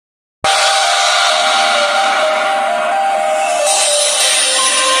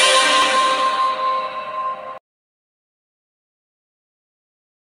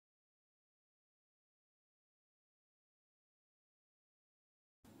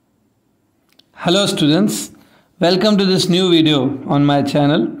Hello students, welcome to this new video on my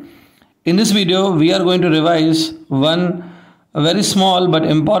channel. In this video we are going to revise a very small but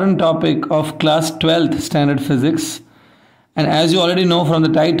important topic of class 12th standard physics, and as you already know from the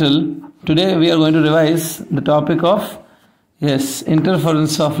title, today we are going to revise the topic of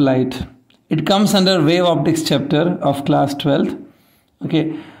interference of light. It comes under wave optics chapter of class 12th.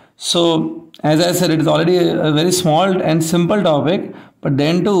 Okay, so as I said, it is already a very small and simple topic, but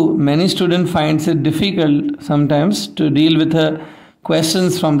then too many students finds it difficult sometimes to deal with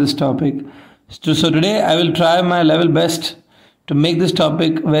questions from this topic. So today I will try my level best to make this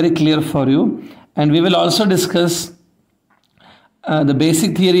topic very clear for you, and we will also discuss the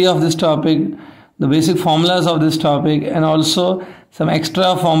basic theory of this topic, the basic formulas of this topic, and also some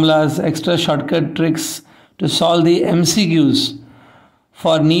extra formulas, extra shortcut tricks to solve the MCQs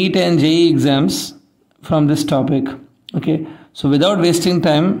for NEET and JEE exams from this topic. Okay, so without wasting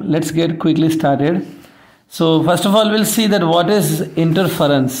time, let's get quickly started. So first of all, we'll see that what is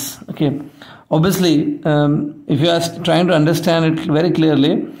interference. Okay, obviously if you are trying to understand it very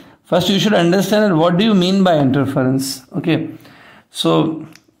clearly, first you should understand what do you mean by interference. Okay, so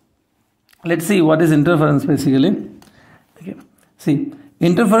let's see what is interference basically. Okay, see,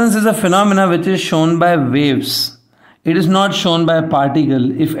 interference is a phenomena which is shown by waves. It is not shown by a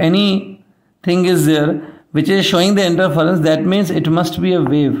particle. If anything is there which is showing the interference, that means it must be a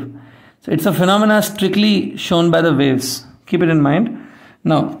wave. So it's a phenomena strictly shown by the waves. Keep it in mind.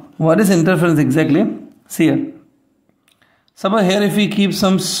 Now, what is interference exactly? See here. Suppose here if we keep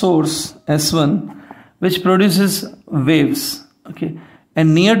some source S1 which produces waves, okay,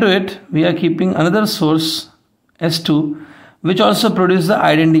 and near to it we are keeping another source S2 which also produces the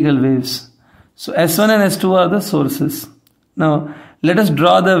identical waves. So S1 and S2 are the sources. Now let us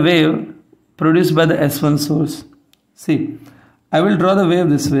draw the wave produced by the S1 source. See, I will draw the wave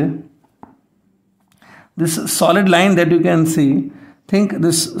this way. This solid line that you can see, think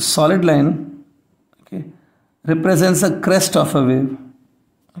this solid line, okay, represents a crest of a wave.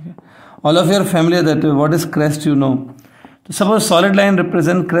 Okay. All of you are familiar that what is crest, you know. So suppose solid line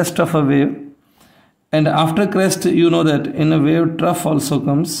represents crest of a wave, and after crest you know that in a wave trough also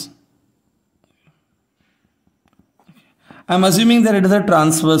comes. I am assuming that it is a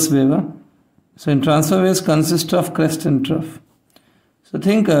transverse wave. So in transverse waves consist of crest and trough. So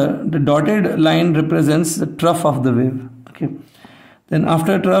think the dotted line represents the trough of the wave. Okay. Then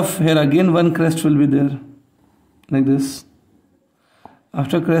after trough, here again one crest will be there, like this.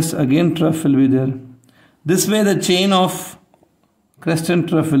 After crest again trough will be there. This way the chain of crest and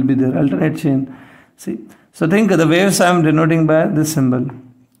trough will be there, alternate chain. See, so think the waves I am denoting by this symbol.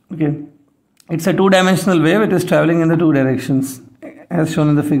 Okay. It's a two-dimensional wave. It is traveling in the two directions as shown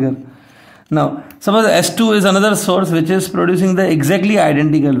in the figure. Now, suppose S2 is another source which is producing the exactly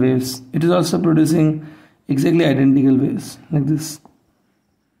identical waves. It is also producing exactly identical waves like this.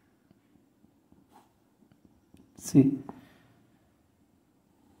 See.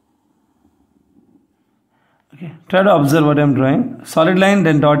 Okay, try to observe what I am drawing. Solid line,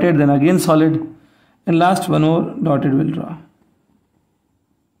 then dotted, then again solid, and last one more dotted will draw.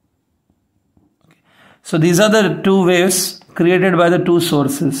 So these are the two waves created by the two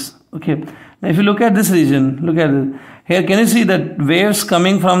sources. Okay. Now if you look at this region, look at it. Here can you see that waves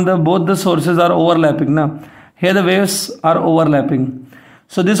coming from both the sources are overlapping now. Here the waves are overlapping.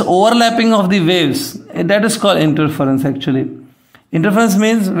 So this overlapping of the waves, that is called interference actually. Interference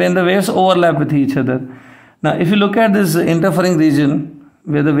means when the waves overlap with each other. Now if you look at this interfering region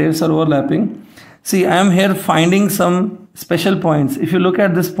where the waves are overlapping, see I am here finding some special points. If you look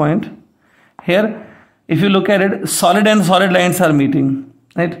at this point, here if you look at it, solid and solid lines are meeting,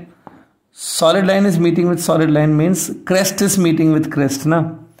 right? Solid line is meeting with solid line means crest is meeting with crest.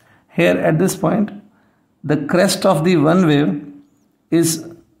 Now, here at this point, the crest of the one wave is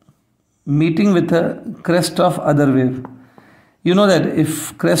meeting with the crest of other wave. You know that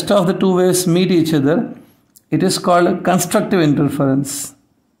if crest of the two waves meet each other, it is called constructive interference.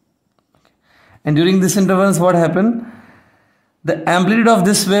 And during this interference, what happened? The amplitude of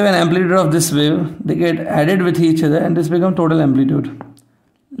this wave and amplitude of this wave, they get added with each other and this becomes total amplitude.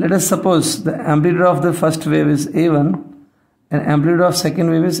 Let us suppose the amplitude of the first wave is A1 and amplitude of second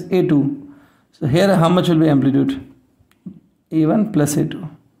wave is A2. So here how much will be amplitude? A1 plus A2.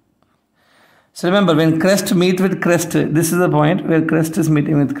 So remember, when crest meet with crest, this is the point where crest is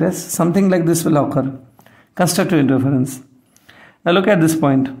meeting with crest. Something like this will occur. Constructive interference. Now look at this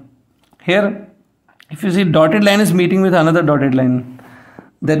point. Here if you see dotted line is meeting with another dotted line,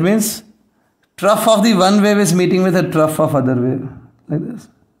 that means trough of the one wave is meeting with a trough of other wave, like this.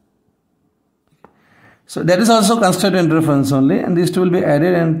 So that is also constructed interference only, and these two will be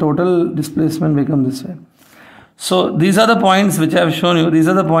added and total displacement become this way. So these are the points which I have shown you. These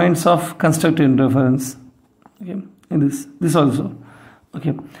are the points of constructive interference. Okay, in this also.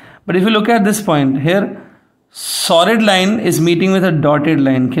 Okay, but if you look at this point here, solid line is meeting with a dotted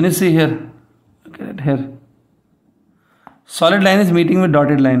line. Can you see here? Look at it here. Solid line is meeting with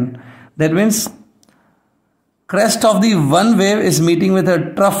dotted line. That means crest of the one wave is meeting with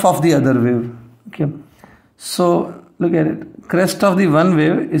a trough of the other wave. Okay, so look at it. Crest of the one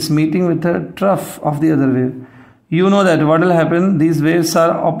wave is meeting with a trough of the other wave. You know that what will happen, these waves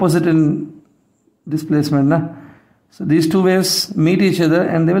are opposite in displacement. Na? So these two waves meet each other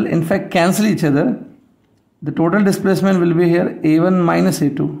and they will in fact cancel each other. The total displacement will be here A1 minus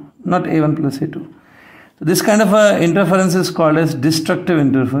A2, not A1 plus A2. So this kind of interference is called as destructive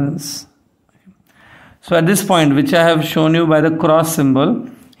interference. So at this point, which I have shown you by the cross symbol,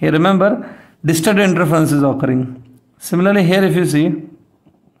 here remember, destructive interference is occurring. Similarly here if you see,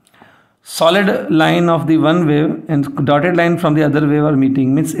 solid line of the one wave and dotted line from the other wave are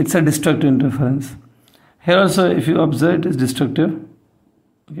meeting, means it's a destructive interference. Here also if you observe, it is destructive.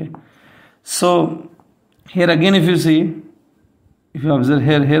 Okay, so here again if you see, if you observe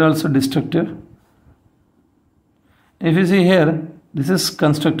here also destructive. If you see here, this is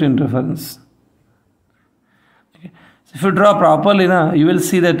constructive interference. Okay. So if you draw properly now, you will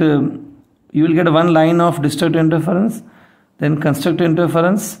see that you will get one line of destructive interference, then constructive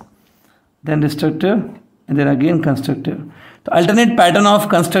interference, then destructive, and then again constructive. The alternate pattern of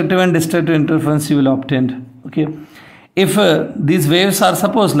constructive and destructive interference you will obtain. Okay, if these waves are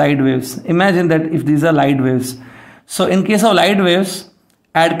suppose light waves, imagine that if these are light waves, so in case of light waves,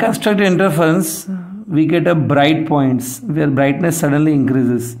 at constructive interference we get a bright points where brightness suddenly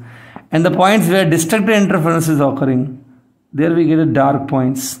increases, and the points where destructive interference is occurring, there we get a dark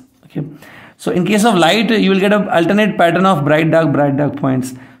points. Okay, so in case of light you will get an alternate pattern of bright dark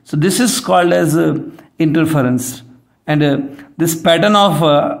points. So this is called as interference, and this pattern of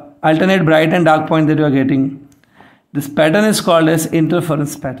alternate bright and dark point that you are getting, this pattern is called as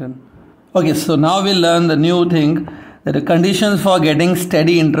interference pattern. Okay, so now we'll learn the new thing, that the conditions for getting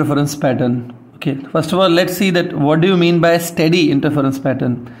steady interference pattern. Okay, first of all let's see that what do you mean by steady interference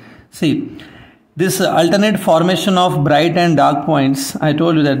pattern. See, this alternate formation of bright and dark points, I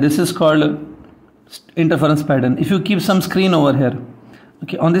told you that this is called interference pattern. If you keep some screen over here,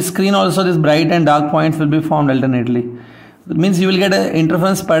 okay, on this screen also this bright and dark points will be formed alternately. It means you will get an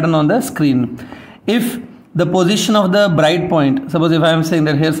interference pattern on the screen. If the position of the bright point, suppose if I am saying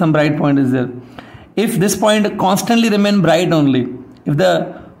that here some bright point is there, if this point constantly remain bright only, if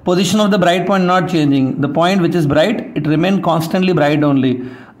the position of the bright point not changing, the point which is bright, it remain constantly bright only.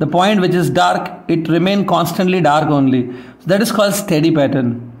 The point which is dark, it remain constantly dark only. So that is called steady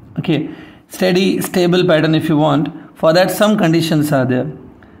pattern. Okay, steady, stable pattern if you want. For that some conditions are there.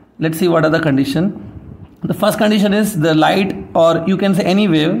 Let's see what are the conditions. The first condition is the light, or you can say any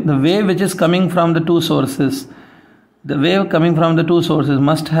wave, the wave which is coming from the two sources. The wave coming from the two sources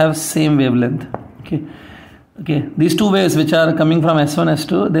must have same wavelength. Okay, these two waves which are coming from S1,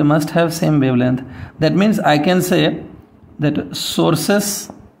 S2, they must have same wavelength. That means I can say that sources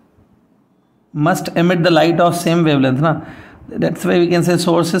must emit the light of same wavelength. Na? That's why we can say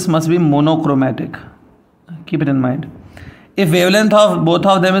sources must be monochromatic. Keep it in mind. If wavelength of both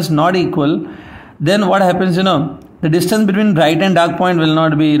of them is not equal, then what happens, the distance between bright and dark point will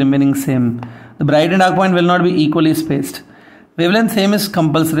not be remaining same. The bright and dark point will not be equally spaced. Wavelength same is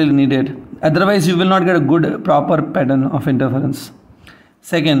compulsorily needed. Otherwise, you will not get a good proper pattern of interference.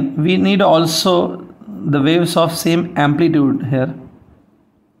 Second, we need also the waves of same amplitude here.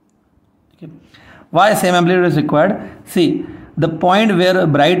 Okay. Why same amplitude is required? See, the point where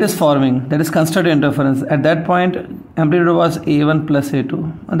bright is forming, that is constructive interference. At that point, amplitude was A1 plus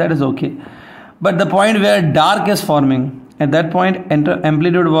A2, and that is okay. But the point where dark is forming, at that point,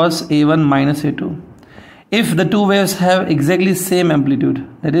 amplitude was A1 minus A2. If the two waves have exactly same amplitude,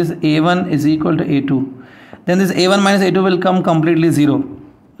 that is A1 is equal to A2, then this A1 minus A2 will come completely zero.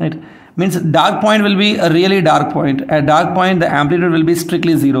 Right? Means dark point will be a really dark point. At dark point, the amplitude will be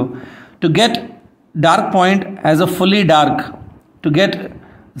strictly zero. To get dark point as a fully dark, to get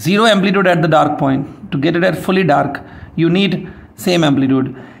zero amplitude at the dark point, to get it at fully dark, you need same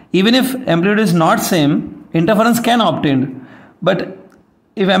amplitude. Even if amplitude is not same, interference can obtain. But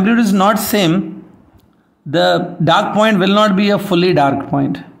if amplitude is not same, the dark point will not be a fully dark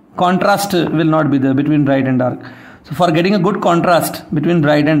point. Contrast will not be there between bright and dark. So for getting a good contrast between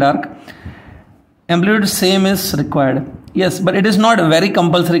bright and dark, amplitude same is required. Yes, but it is not a very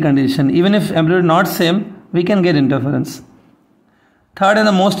compulsory condition. Even if amplitude not same, we can get interference. Third and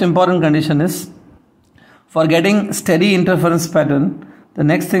the most important condition is for getting steady interference pattern, the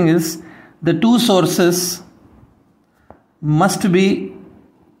next thing is the two sources must be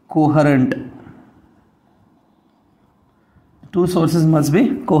coherent. Two sources must be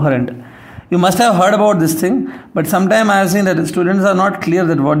coherent. You must have heard about this thing, but sometime I have seen that students are not clear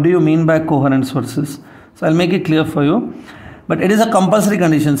that what do you mean by coherent sources. So I'll make it clear for you. But it is a compulsory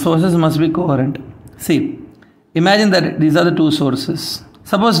condition. Sources must be coherent. See, imagine that these are the two sources.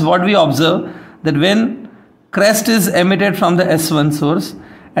 Suppose what we observe, that when crest is emitted from the S1 source,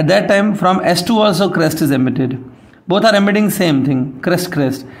 at that time from S2 also crest is emitted. Both are emitting same thing,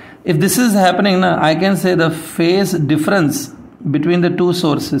 crest. If this is happening now, I can say the phase difference between the two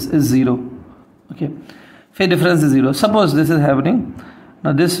sources is 0. Okay, phase difference is 0. Suppose this is happening.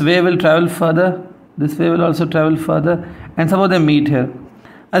 Now this wave will travel further, this wave will also travel further, and suppose they meet here.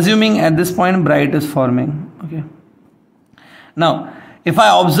 Assuming at this point bright is forming. Okay. Now, if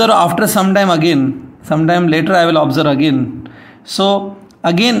I observe after some time again, sometime later I will observe again. So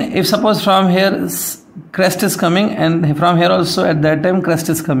again, if suppose from here crest is coming and from here also at that time crest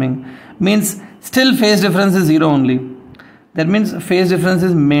is coming, means still phase difference is 0 only. That means phase difference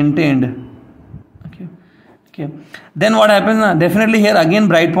is maintained. Okay. Then what happens? Definitely here again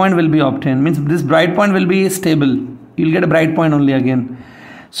bright point will be obtained. Means this bright point will be stable. You will get a bright point only again.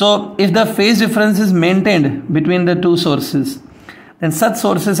 So if the phase difference is maintained between the two sources, then such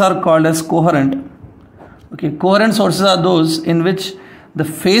sources are called as coherent. Okay. Coherent sources are those in which the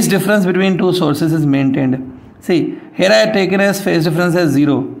phase difference between two sources is maintained. See, here I have taken as phase difference as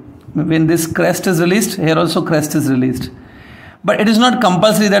 0. When this crest is released, here also crest is released. But it is not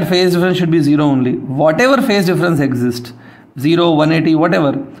compulsory that phase difference should be 0 only. Whatever phase difference exists, 0, 180,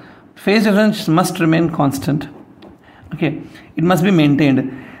 whatever, phase difference must remain constant. Okay, it must be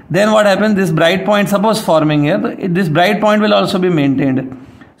maintained. Then what happens? This bright point, suppose forming here, this bright point will also be maintained.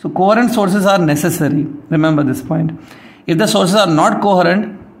 So coherent sources are necessary. Remember this point. If the sources are not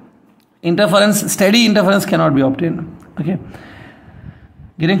coherent, steady interference cannot be obtained. Okay,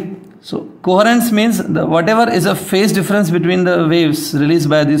 getting? So coherence means whatever is a phase difference between the waves released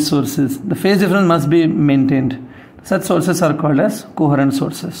by these sources, the phase difference must be maintained. Such sources are called as coherent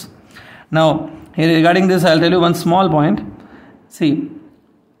sources. Now here regarding this, I'll tell you one small point. See,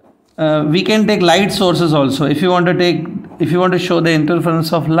 we can take light sources also. If you want to show the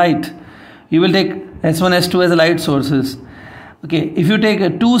interference of light, you will take S1, S2 as light sources. Okay, if you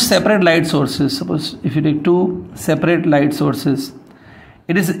take two separate light sources, suppose if you take two separate light sources,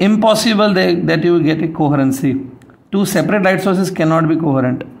 it is impossible that you will get a coherency. Two separate light sources cannot be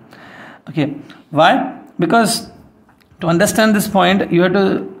coherent. Okay, why? Because to understand this point, you have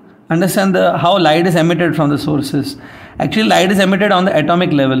to understand how light is emitted from the sources. Actually, light is emitted on the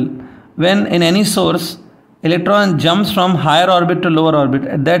atomic level. When in any source, electron jumps from higher orbit to lower orbit,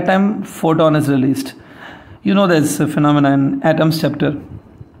 at that time photon is released. You know this phenomenon in atoms chapter.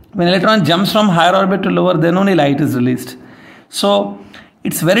 When electron jumps from higher orbit to lower, then only light is released. So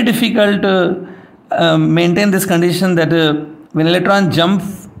it's very difficult to maintain this condition that when electron jump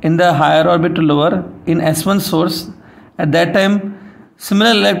in the higher orbit to lower in S1 source, at that time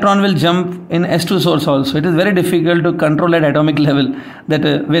similar electron will jump in S2 source also. It is very difficult to control at atomic level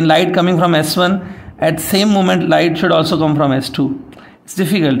that when light coming from S1, at same moment light should also come from S2. It's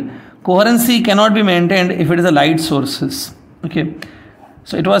difficult. Coherency cannot be maintained if it is a light sources. Okay,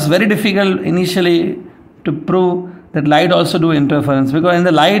 so it was very difficult initially to prove that light also do interference, because in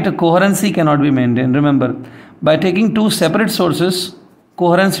the light coherency cannot be maintained. Remember, by taking two separate sources,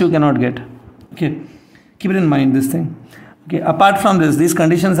 coherence you cannot get. Okay, keep it in mind this thing. Okay, apart from this, these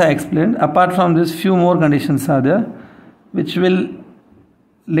conditions I explained. Apart from this, few more conditions are there, which we'll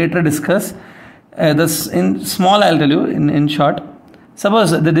later discuss. This in small I'll tell you in short.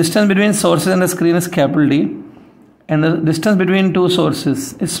 Suppose the distance between sources and the screen is capital D, and the distance between two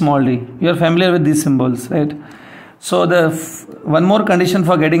sources is small d. You are familiar with these symbols, right? So one more condition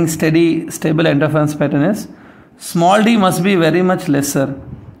for getting stable interference pattern is small d must be very much lesser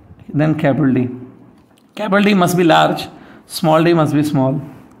than capital D. Capital D must be large, small d must be small,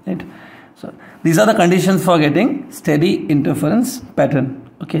 right? So these are the conditions for getting steady interference pattern.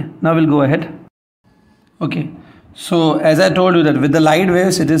 Okay, now we'll go ahead. Okay, so as I told you that with the light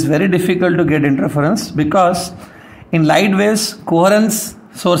waves it is very difficult to get interference, because in light waves coherence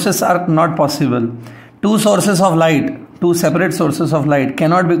sources are not possible. Two sources of light, two separate sources of light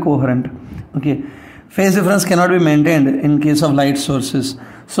cannot be coherent. Okay, phase difference cannot be maintained in case of light sources.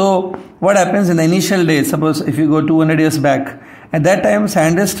 So what happens in the initial days, suppose if you go 200 years back, at that time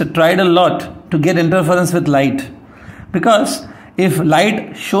scientists tried a lot to get interference with light, because if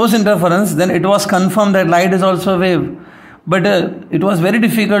light shows interference, then it was confirmed that light is also a wave. But it was very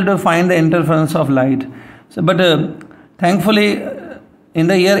difficult to find the interference of light. So, but thankfully, in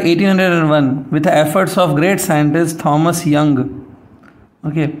the year 1801, with the efforts of great scientist Thomas Young,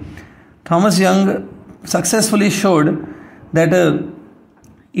 okay, Thomas Young successfully showed that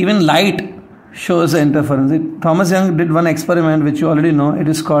even light shows interference. Thomas Young did one experiment which you already know. It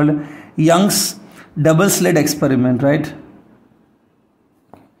is called Young's double slit experiment, right?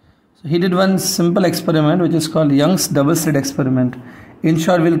 So he did one simple experiment which is called Young's double slit experiment. In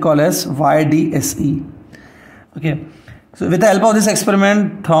short, we'll call as YDSE. Okay. So with the help of this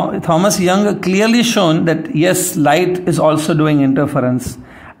experiment, Thomas Young clearly shown that yes, light is also doing interference.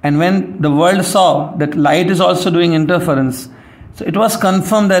 And when the world saw that light is also doing interference, so it was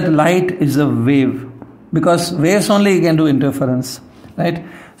confirmed that light is a wave, because waves only can do interference, right?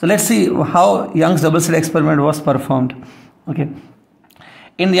 So let's see how Young's double slit experiment was performed. Okay.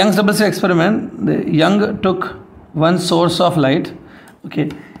 In the Young's double slit experiment, Young took one source of light. Okay.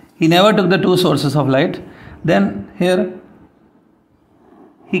 He never took the two sources of light. Then here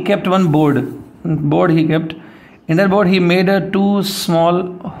he kept one board. He kept. In that board he made two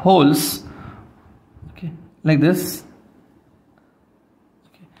small holes. Okay, like this.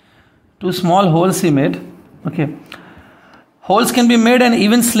 Two small holes he made. Okay. Holes can be made and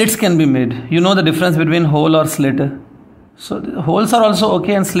even slits can be made. You know the difference between hole or slit. So the holes are also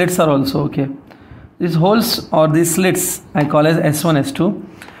okay and slits are also okay. These holes or these slits I call as S1, S2.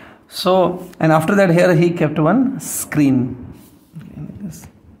 So, and after that here he kept one screen. Okay, like this.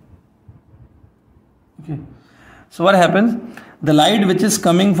 Okay. So what happens? The light which is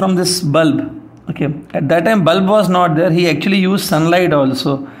coming from this bulb. Okay. At that time bulb was not there. He actually used sunlight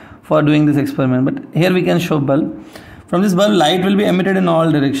also for doing this experiment, but here we can show bulb. From this bulb light will be emitted in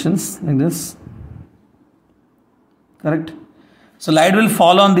all directions like this, correct? So light will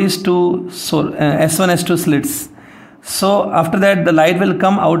fall on these two S1, S2 slits. So after that the light will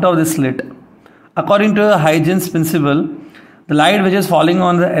come out of this slit. According to Huygens principle, the light which is falling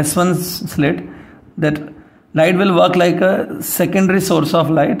on the S1 slit, that light will work like a secondary source of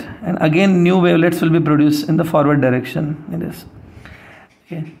light, and again new wavelets will be produced in the forward direction. It is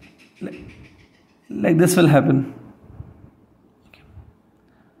okay. Like this will happen.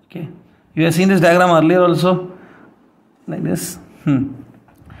 Okay. You have seen this diagram earlier also, like this.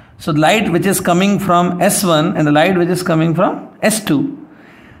 So the light which is coming from S1 and the light which is coming from S2,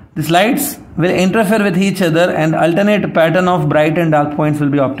 these lights will interfere with each other and alternate pattern of bright and dark points will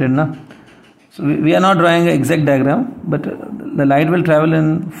be obtained. Na? So we are not drawing an exact diagram, but the light will travel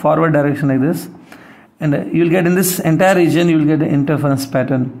in forward direction like this, and you will get in this entire region you will get the interference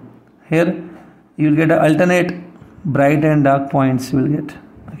pattern. Here you will get an alternate bright and dark points you will get.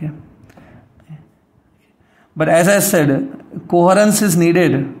 Okay. But as I said, coherence is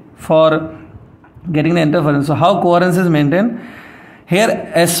needed for getting the interference. So how coherence is maintained?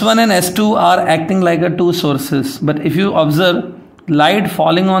 Here S1 and S2 are acting like a two sources. But if you observe light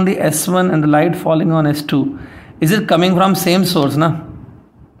falling on the S1 and the light falling on S2, is it coming from same source? Na?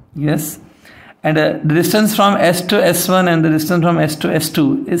 Yes. And the distance from S to S1 and the distance from S to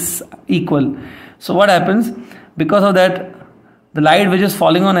S2 is equal. So what happens? Because of that, the light which is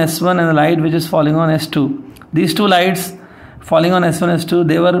falling on S1 and the light which is falling on S2, these two lights falling on S1, S2,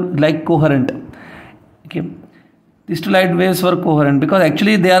 they were like coherent. Okay. These two light waves were coherent because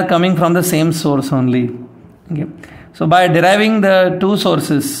actually they are coming from the same source only. Okay. So by deriving the two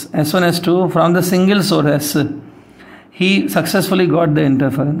sources, S1, S2, from the single source S, he successfully got the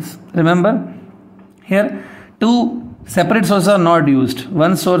interference. Remember, here two separate sources are not used.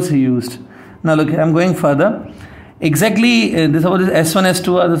 One source he used. Now look, I am going further. Exactly, this S1,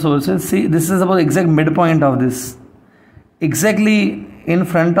 S2 are the sources. See, this is about exact midpoint of this. Exactly in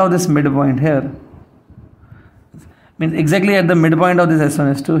front of this midpoint here. Means exactly at the midpoint of this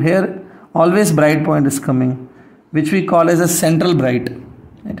S1, S2. Here, always bright point is coming, which we call as a central bright.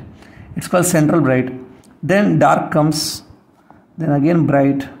 Right? It's called central bright. Then dark comes, then again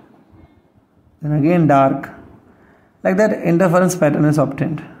bright, then again dark. Like that, interference pattern is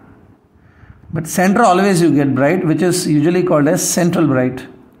obtained. But center always you get bright, which is usually called as central bright.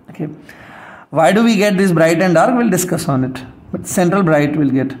 Okay. Why do we get this bright and dark? We'll discuss on it. But central bright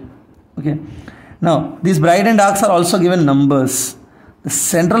we'll get. Okay. Now, these bright and darks are also given numbers. The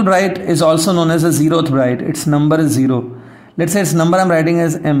central bright is also known as a zeroth bright. Its number is 0. Let's say its number I'm writing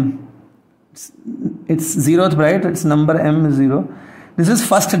as M. Its zeroth bright, its number M is 0. This is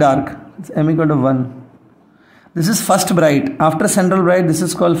first dark. It's M equal to 1. This is first bright. After central bright, this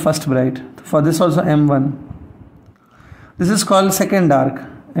is called first bright. For this also M1. This is called second dark.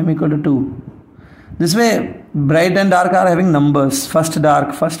 M equal to 2. This way, bright and dark are having numbers. First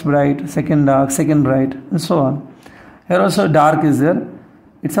dark, first bright, second dark, second bright, and so on. Here also dark is there.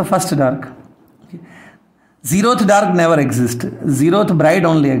 It's a first dark. Okay. Zeroth dark never exists. Zeroth bright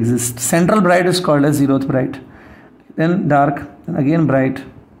only exists. Central bright is called as zeroth bright. Then dark, and again bright,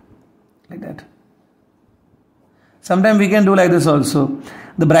 like that. Sometimes we can do like this also.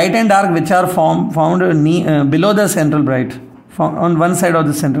 The bright and dark which are found below the central bright, on one side of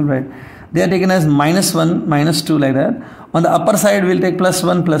the central bright, they are taken as -1, -2 like that. On the upper side we will take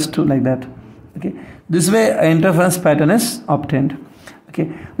 +1, +2 like that. Okay. This way interference pattern is obtained. Okay,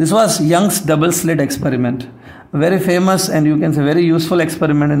 this was Young's double slit experiment, a very famous and you can say very useful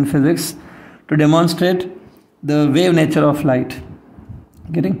experiment in physics to demonstrate the wave nature of light.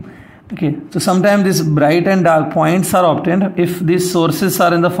 Getting? Okay, so sometimes these bright and dark points are obtained if these sources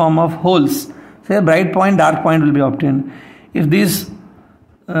are in the form of holes. Say a bright point, dark point will be obtained. If these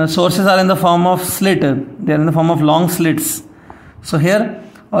sources are in the form of slit, they are in the form of long slits. So here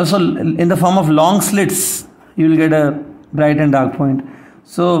also in the form of long slits, you will get a bright and dark point.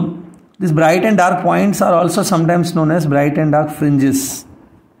 So these bright and dark points are also sometimes known as bright and dark fringes.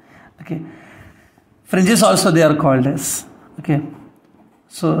 Okay, fringes also they are called as. Okay,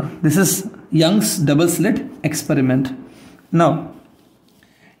 so this is Young's double slit experiment. Now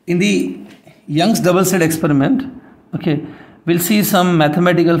in the Young's double slit experiment, okay, we'll see some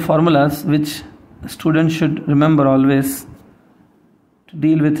mathematical formulas which students should remember always to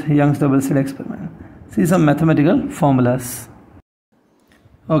deal with Young's double slit experiment. See some mathematical formulas.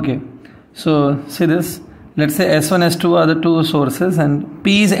 Okay, so see this. Let's say S1, S2 are the two sources and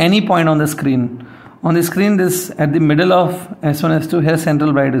P is any point on the screen. On the screen, this at the middle of S1, S2, here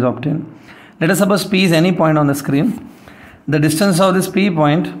central bright is obtained. Let us suppose P is any point on the screen. The distance of this P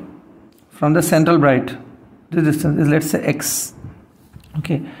point from the central bright, this distance is, let's say, X.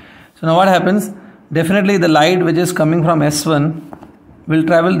 Okay, so now what happens? Definitely the light which is coming from S1 will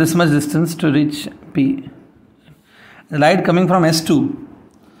travel this much distance to reach P. The light coming from S2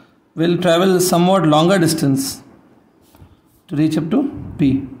 will travel somewhat longer distance to reach up to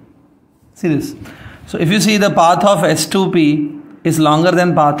P. See this. So if you see the path of S2P is longer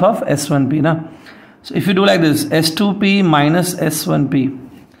than path of S1P. Na? So if you do like this, S2P minus S1P.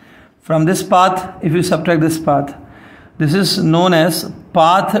 From this path, if you subtract this path, this is known as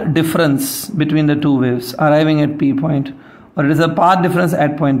path difference between the two waves arriving at P point, or it is a path difference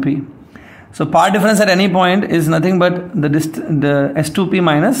at point P. So path difference at any point is nothing but the S2P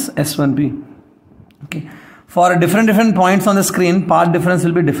minus S1P. Okay. For different points on the screen, path difference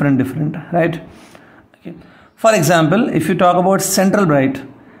will be different, right? Okay. For example, if you talk about central bright,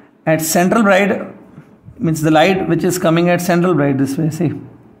 at central bright means the light which is coming at central bright this way.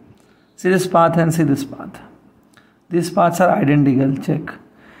 See this path and see this path. These paths are identical. Check.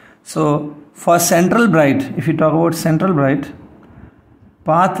 So for central bright, if you talk about central bright,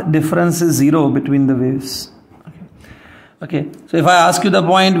 path difference is 0 between the waves. Okay, so if I ask you the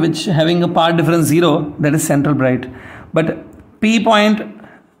point which having a path difference 0, that is central bright. But at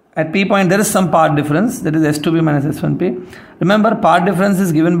P point there is some path difference, that is S2P minus S1P. Remember, path difference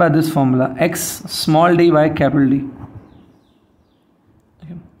is given by this formula, x small d by capital D.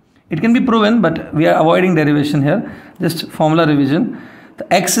 Okay. It can be proven, but we are avoiding derivation here, just formula revision.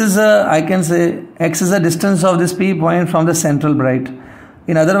 The x is I can say x is a distance of this P point from the central bright.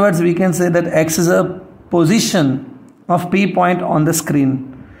 In other words, we can say that x is a position of P point on the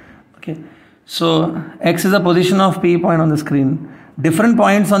screen. Okay, so x is a position of P point on the screen. Different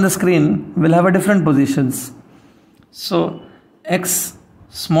points on the screen will have a different positions. So x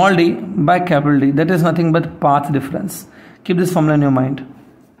small d by capital D, that is nothing but path difference. Keep this formula in your mind.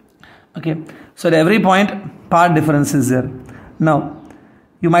 Okay, so at every point path difference is there. Now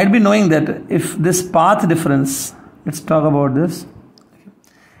you might be knowing that if this path difference, let's talk about this.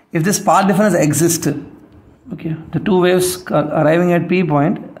 If this path difference exists, okay, the two waves arriving at P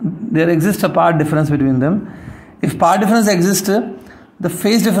point, there exists a path difference between them. If path difference exists, the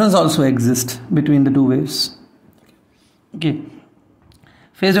phase difference also exists between the two waves. Okay,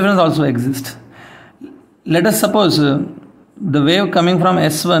 phase difference also exists. Let us suppose the wave coming from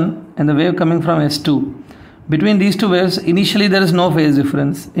S1 and the wave coming from S2. Between these two waves, initially there is no phase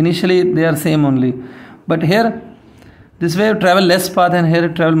difference. Initially they are same only. But here, this wave travel less path and here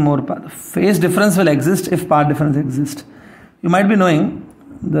it travel more path. Phase difference will exist if path difference exists. You might be knowing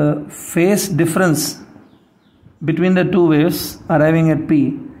the phase difference between the two waves arriving at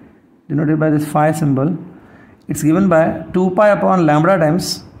P, denoted by this phi symbol. It's given by 2 pi upon lambda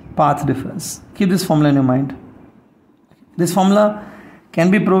times path difference. Keep this formula in your mind. This formula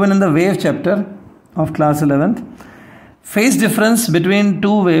can be proven in the wave chapter of class 11th. Phase difference between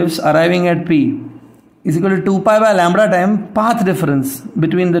two waves arriving at P is equal to 2 pi by lambda time path difference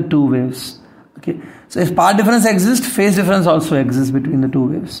between the two waves. Okay, so if path difference exists, phase difference also exists between the two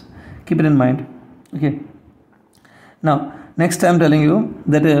waves. Keep it in mind. Okay. Now next I am telling you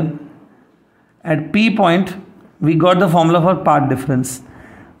that at P point we got the formula for path difference.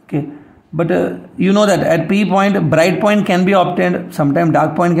 Okay, but you know that at P point bright point can be obtained, sometimes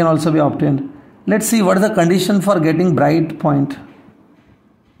dark point can also be obtained. Let's see what is the condition for getting bright point.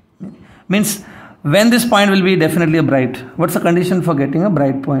 Means when this point will be definitely a bright. What's the condition for getting a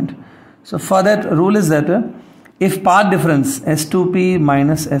bright point? So for that rule is that if path difference S2P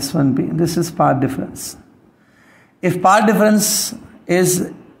minus S1P, this is path difference. If path difference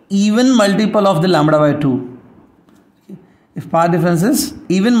is even multiple of the lambda by 2, if path difference is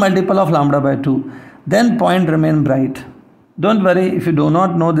even multiple of lambda by 2, then point remain bright. Don't worry if you do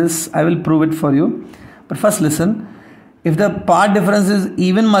not know this, I will prove it for you. But first listen, if the path difference is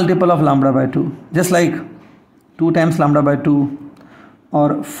even multiple of lambda by 2, just like 2 times lambda by 2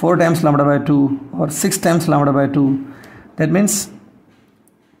 or 4 times lambda by 2 or 6 times lambda by 2, that means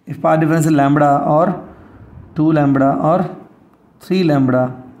if path difference is lambda or 2 lambda or 3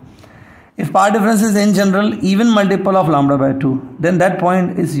 lambda, if path difference is in general even multiple of lambda by 2, then that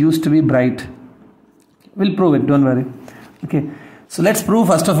point is used to be bright. We'll prove it, don't worry. Okay, so let's prove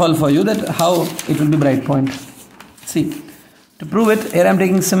first of all for you that how it will be bright point. See, to prove it, here I am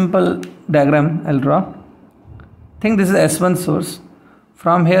taking simple diagram, I'll draw. Think this is S1 source.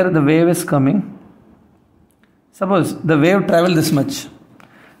 From here the wave is coming. Suppose the wave travel this much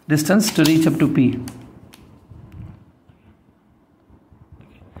distance to reach up to P.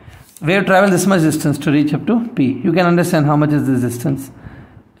 Wave travel this much distance to reach up to P. You can understand how much is this distance.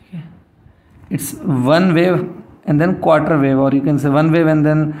 Okay. It's one wave and then quarter wave, or you can say one wave and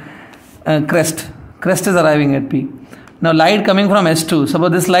then crest. Crest is arriving at P. Now light coming from S2.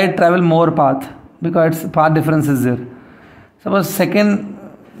 Suppose this light travel more path because its path difference is there. Suppose second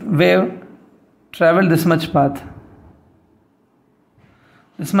wave traveled this much path.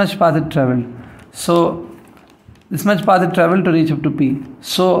 This much path it traveled. So this much path it traveled to reach up to P.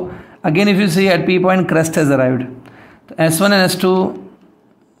 So again if you see at P point crest has arrived. S1 and S2,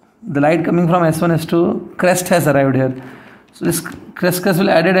 the light coming from S1 S2, crest has arrived here. So this crest will be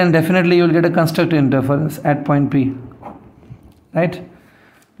added and definitely you will get a constructive interference at point P. Right?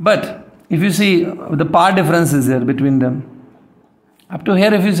 But if you see the path difference is there between them. Up to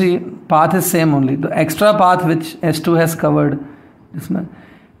here if you see path is same only. The extra path which S2 has covered,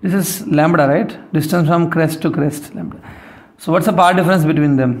 this is lambda, right? Distance from crest to crest, lambda. So what's the path difference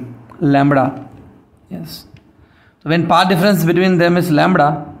between them? Lambda. Yes. So when path difference between them is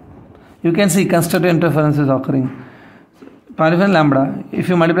lambda, you can see constructive interference is occurring. Path difference lambda. If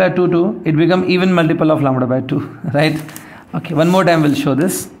you multiply 2, it becomes even multiple of lambda by 2, right? Okay, one more time we'll show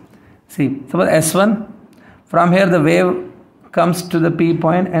this. See, suppose S1, from here the wave comes to the P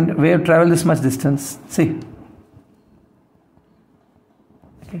point and wave travel this much distance. See.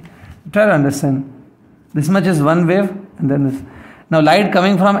 Okay. Try to understand. This much is one wave and then this. Now light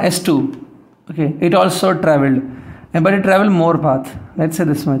coming from S2. Okay, it also traveled. But it traveled more path. Let's say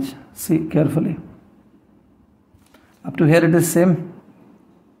this much. See carefully. Up to here it is same.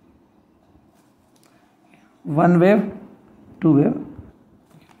 One wave, two wave.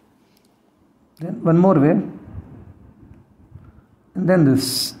 Then one more wave. And then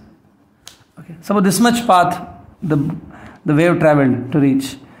this. Okay. So this much path the wave traveled to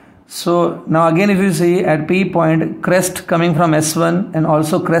reach. So now again if you see at P point crest coming from S1 and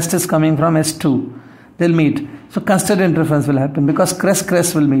also crest is coming from S2, they'll meet. So constructive interference will happen because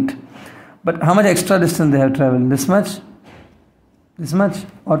crest will meet. But how much extra distance they have traveled? This much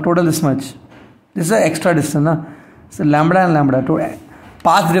or total this much? This is an extra distance. Nah? So lambda and lambda.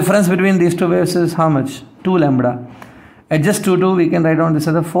 Path difference between these two waves is how much? 2 lambda. Adjust 2 we can write down this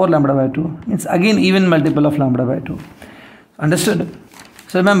as a 4 lambda by 2. It's again even multiple of lambda by 2. Understood?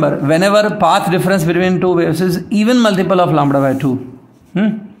 So remember, whenever path difference between two waves is even multiple of lambda by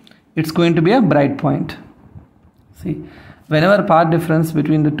 2, it's going to be a bright point. See, whenever path difference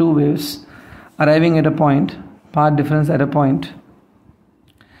between the two waves arriving at a point, path difference at a point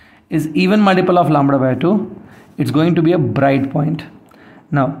is even multiple of lambda by 2, it's going to be a bright point.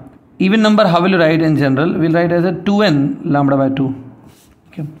 Now, even number, how will you write in general? We'll write as a 2n lambda by 2.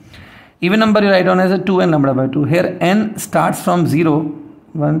 Okay. Even number you write on as a 2n lambda by 2. Here n starts from 0,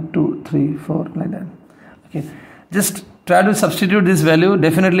 1, 2, 3, 4, like that. Okay. Just try to substitute this value.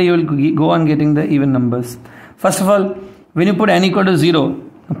 Definitely you will go on getting the even numbers. First of all, when you put n equal to 0,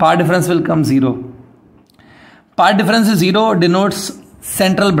 path difference will come 0. Path difference is 0 denotes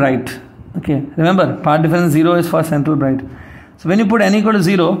central bright. Okay. Remember, path difference 0 is for central bright. So when you put n equal to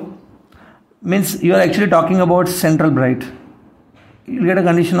 0, means you are actually talking about central bright. You will get a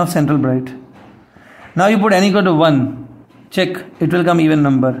condition of central bright. Now you put n equal to 1, check, it will come even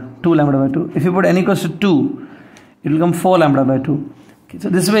number, 2 lambda by 2. If you put n equals to 2, it will come 4 lambda by 2. Okay, so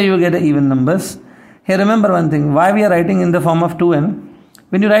this way you will get even numbers. Here remember one thing, why we are writing in the form of 2n.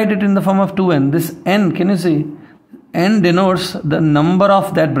 When you write it in the form of 2n, this n, can you see, n denotes the number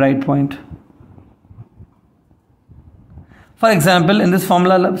of that bright point. For example, in this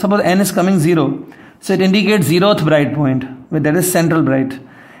formula, suppose n is coming 0. So it indicates 0th bright point, where that is central bright.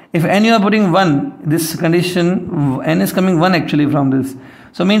 If n you are putting 1, this condition, n is coming 1 actually from this.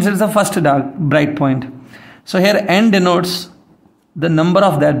 So means it is the first dark bright point. So here n denotes the number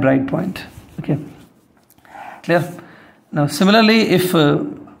of that bright point. Okay, clear? Now similarly, if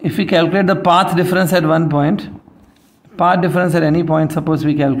we calculate the path difference at one point, path difference at any point, suppose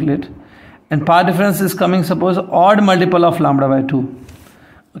we calculate, and path difference is coming, suppose odd multiple of lambda by 2.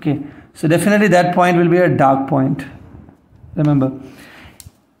 Okay, so definitely that point will be a dark point. Remember,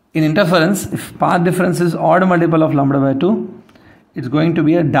 in interference, if path difference is odd multiple of lambda by 2, it's going to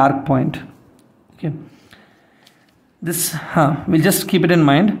be a dark point. Okay, this we'll just keep it in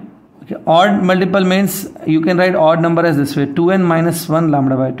mind. Okay, odd multiple means you can write odd number as this way, 2n minus 1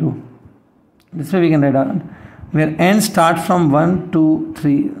 lambda by 2. This way we can write odd, where n start from 1, 2,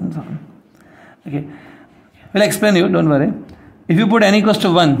 3 and so on. Okay, we'll explain you, don't worry. If you put n equals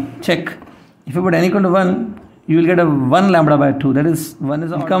to 1, check. If you put n equal to 1, you will get a 1 lambda by 2. That is 1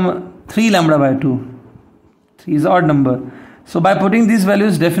 is odd. Become 3 lambda by 2. 3 is odd number. So by putting these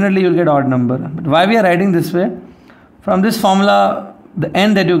values, definitely you will get odd number. But why we are writing this way? From this formula, the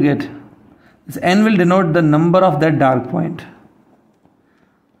n that you get, this n will denote the number of that dark point.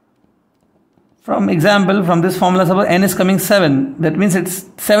 From example, from this formula, suppose n is coming 7, that means it's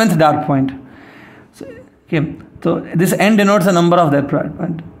 7th dark point. So, okay, so this n denotes the number of that dark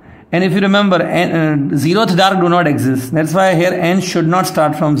point. And if you remember, 0th dark do not exist. That's why here n should not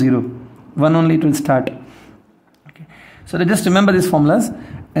start from 0. 1 only it will start. Okay, so just remember these formulas.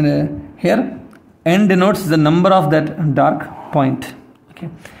 And here n denotes the number of that dark point. Okay,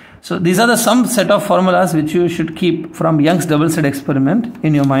 so these are the some set of formulas which you should keep from Young's double slit experiment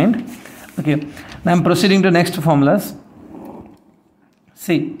in your mind. Okay, now I'm proceeding to next formulas.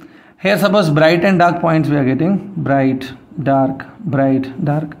 See, here suppose bright and dark points we are getting, bright, dark, bright,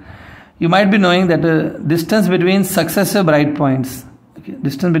 dark. You might be knowing that distance between successive bright points, okay,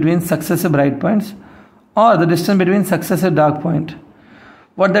 distance between successive bright points, or the distance between successive dark point,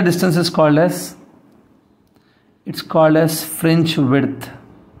 what the distance is called as? It's called as fringe width,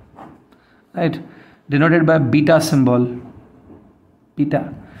 right? Denoted by beta symbol,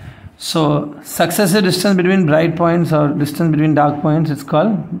 beta. So successive distance between bright points or distance between dark points, it's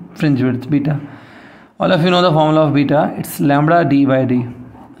called fringe width, beta. All of you know the formula of beta. It's lambda d by d.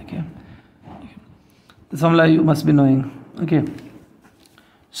 Okay, this formula you must be knowing. Okay,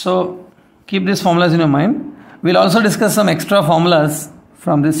 so keep these formulas in your mind. We'll also discuss some extra formulas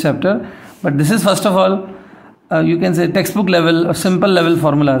from this chapter, but this is first of all you can say textbook level or simple level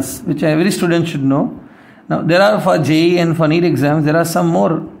formulas which every student should know. Now there are for JEE and for NEET exams, there are some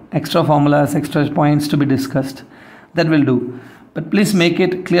more extra formulas, extra points to be discussed. That will do, but please make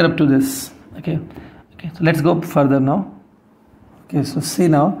it clear up to this. Okay, so let's go further now. Okay, so see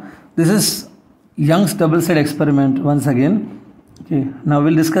now, this is Young's double slit experiment once again. Okay, now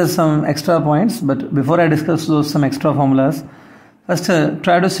we'll discuss some extra points, but before I discuss those some extra formulas, first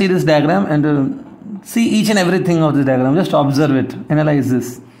try to see this diagram and see each and everything of this diagram. Just observe it, analyze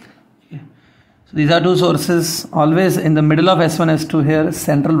this. Okay. So these are two sources. Always in the middle of S1, S2 here,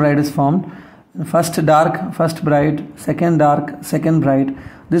 central bright is formed. First dark, first bright, second dark, second bright.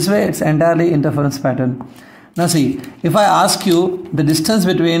 This way it's entirely interference pattern. Now see, if I ask you the distance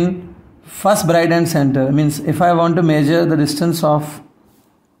between first bright and center, means if I want to measure the distance of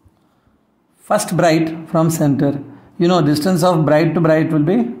first bright from center, you know distance of bright to bright will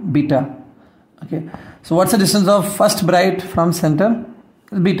be beta. Okay, so what's the distance of first bright from center?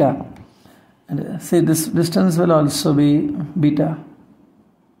 Beta. And say this distance will also be beta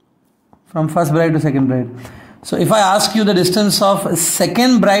from first bright to second bright. So if I ask you the distance of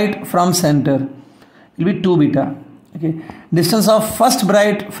second bright from center, it will be 2 beta. Okay, distance of first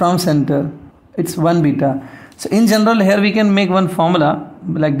bright from center, it's 1 beta. So in general here we can make one formula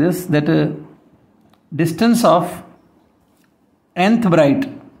like this, that distance of nth bright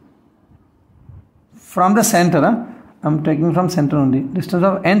from the center, I'm taking from center only, distance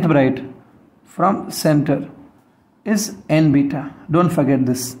of nth bright from center is n beta. Don't forget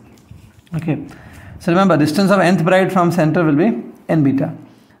this. Okay, so remember distance of nth bright from center will be n beta.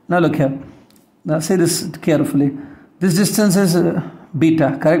 Now look here, now say this carefully. This distance is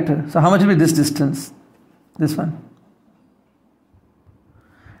beta, correct? So how much will be this distance? This one.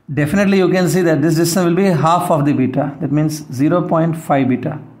 Definitely you can see that this distance will be half of the beta. That means 0.5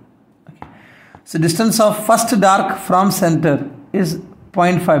 beta. Okay. So distance of first dark from center is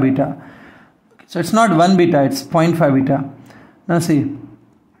 0.5 beta. So it's not 1 beta, it's 0.5 beta. Now see,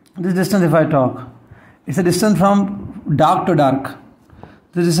 this distance if I talk, it's a distance from dark to dark.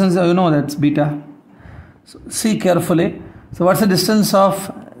 This distance, you know, that's beta. So see carefully. So what's the distance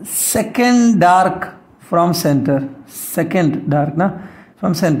of second dark from center? Second dark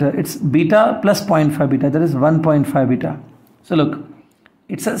from center. It's beta plus 0.5 beta. That is 1.5 beta. So look,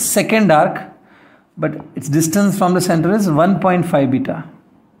 it's a second dark, but its distance from the center is 1.5 beta.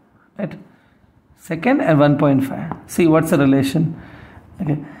 Right? Second and 1.5. See what's the relation.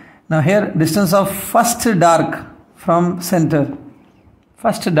 Okay. Now here distance of first dark from center.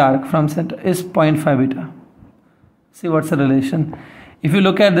 First dark from center is 0.5 beta. See what's the relation. If you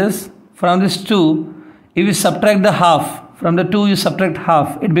look at this, from this 2, if you subtract the half, from the 2 you subtract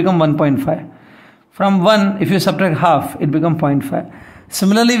half, it becomes 1.5. From 1, if you subtract half, it becomes 0.5.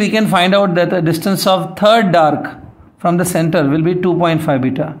 Similarly, we can find out that the distance of third dark from the center will be 2.5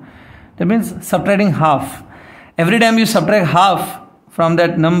 beta. That means subtracting half. Every time you subtract half from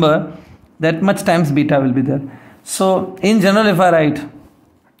that number, that much times beta will be there. So in general, if I write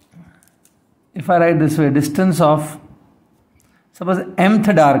this way, distance of, suppose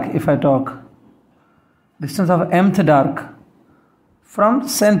mth dark, if I talk, distance of mth dark from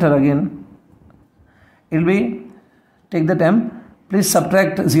center again, it will be, take that m, please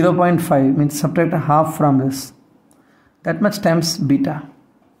subtract 0.5, means subtract a half from this. That much times beta.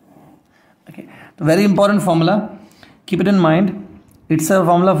 Okay, the very important formula, keep it in mind. It's a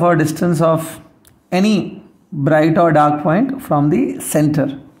formula for distance of any bright or dark point from the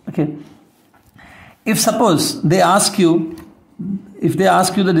center. Okay. If suppose they ask you,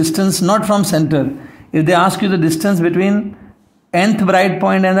 the distance not from center, if they ask you the distance between nth bright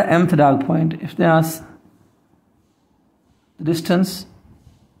point and the mth dark point, if they ask the distance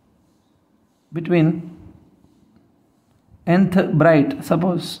between nth bright,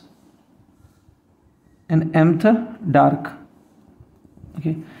 suppose, and mth dark,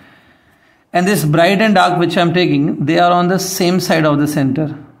 okay, and this bright and dark which I am taking, they are on the same side of the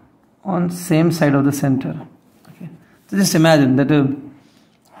center, okay. So just imagine that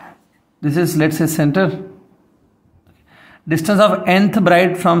this is, let's say, center. Okay. Distance of nth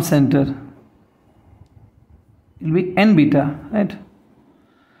bright from center will be n beta, right?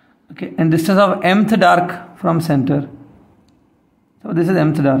 Okay, and distance of mth dark from center, so this is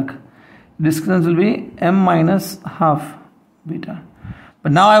mth dark, distance will be m minus half beta.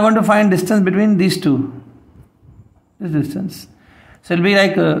 But now I want to find distance between these two, this distance. So it will be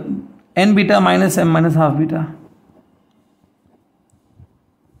like n beta minus m minus half beta.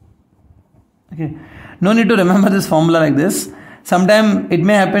 Okay, no need to remember this formula like this. Sometime it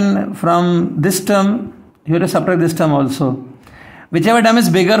may happen from this term, you have to subtract this term also. Whichever term is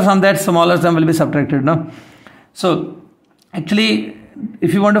bigger, from that smaller term will be subtracted. No? So actually,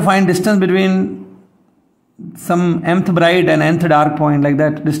 if you want to find distance between some mth bright and nth dark point, like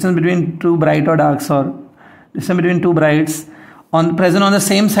that, distance between two bright or darks, or distance between two brights present on the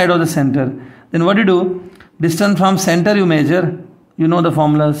same side of the center, then what do? Distance from center you measure. You know the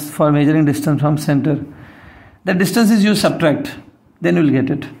formulas for measuring distance from center. The distance is you subtract, then you will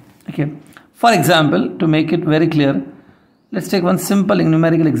get it. Okay. For example, to make it very clear, let's take one simple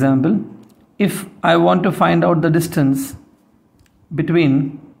numerical example. If I want to find out the distance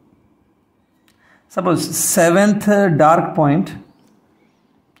between, suppose, 7th dark point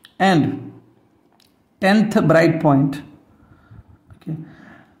and 10th bright point, okay,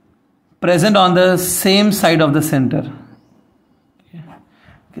 present on the same side of the center.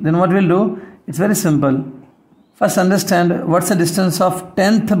 Okay. Then what we'll do, it's very simple. First understand what's the distance of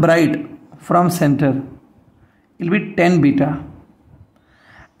 10th bright from center. It will be 10 beta.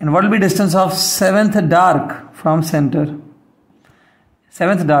 And what will be distance of 7th dark from center?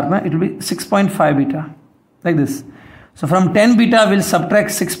 7th dark, it will be 6.5 beta. Like this. So from 10 beta we'll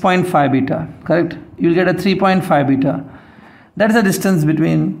subtract 6.5 beta. Correct? You'll get a 3.5 beta. That is the distance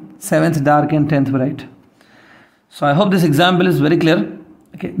between 7th dark and 10th bright. So I hope this example is very clear.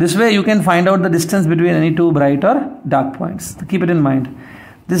 Okay. This way you can find out the distance between any two bright or dark points. So keep it in mind.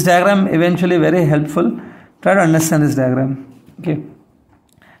 This diagram eventually very helpful. Try to understand this diagram. Okay.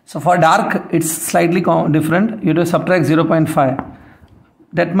 So for dark it's slightly different. You have to subtract 0.5.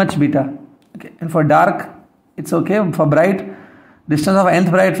 That much beta. Okay. And for dark it's okay. For bright, distance of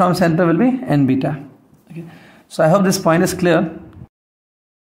nth bright from center will be n beta. Okay. So I hope this point is clear.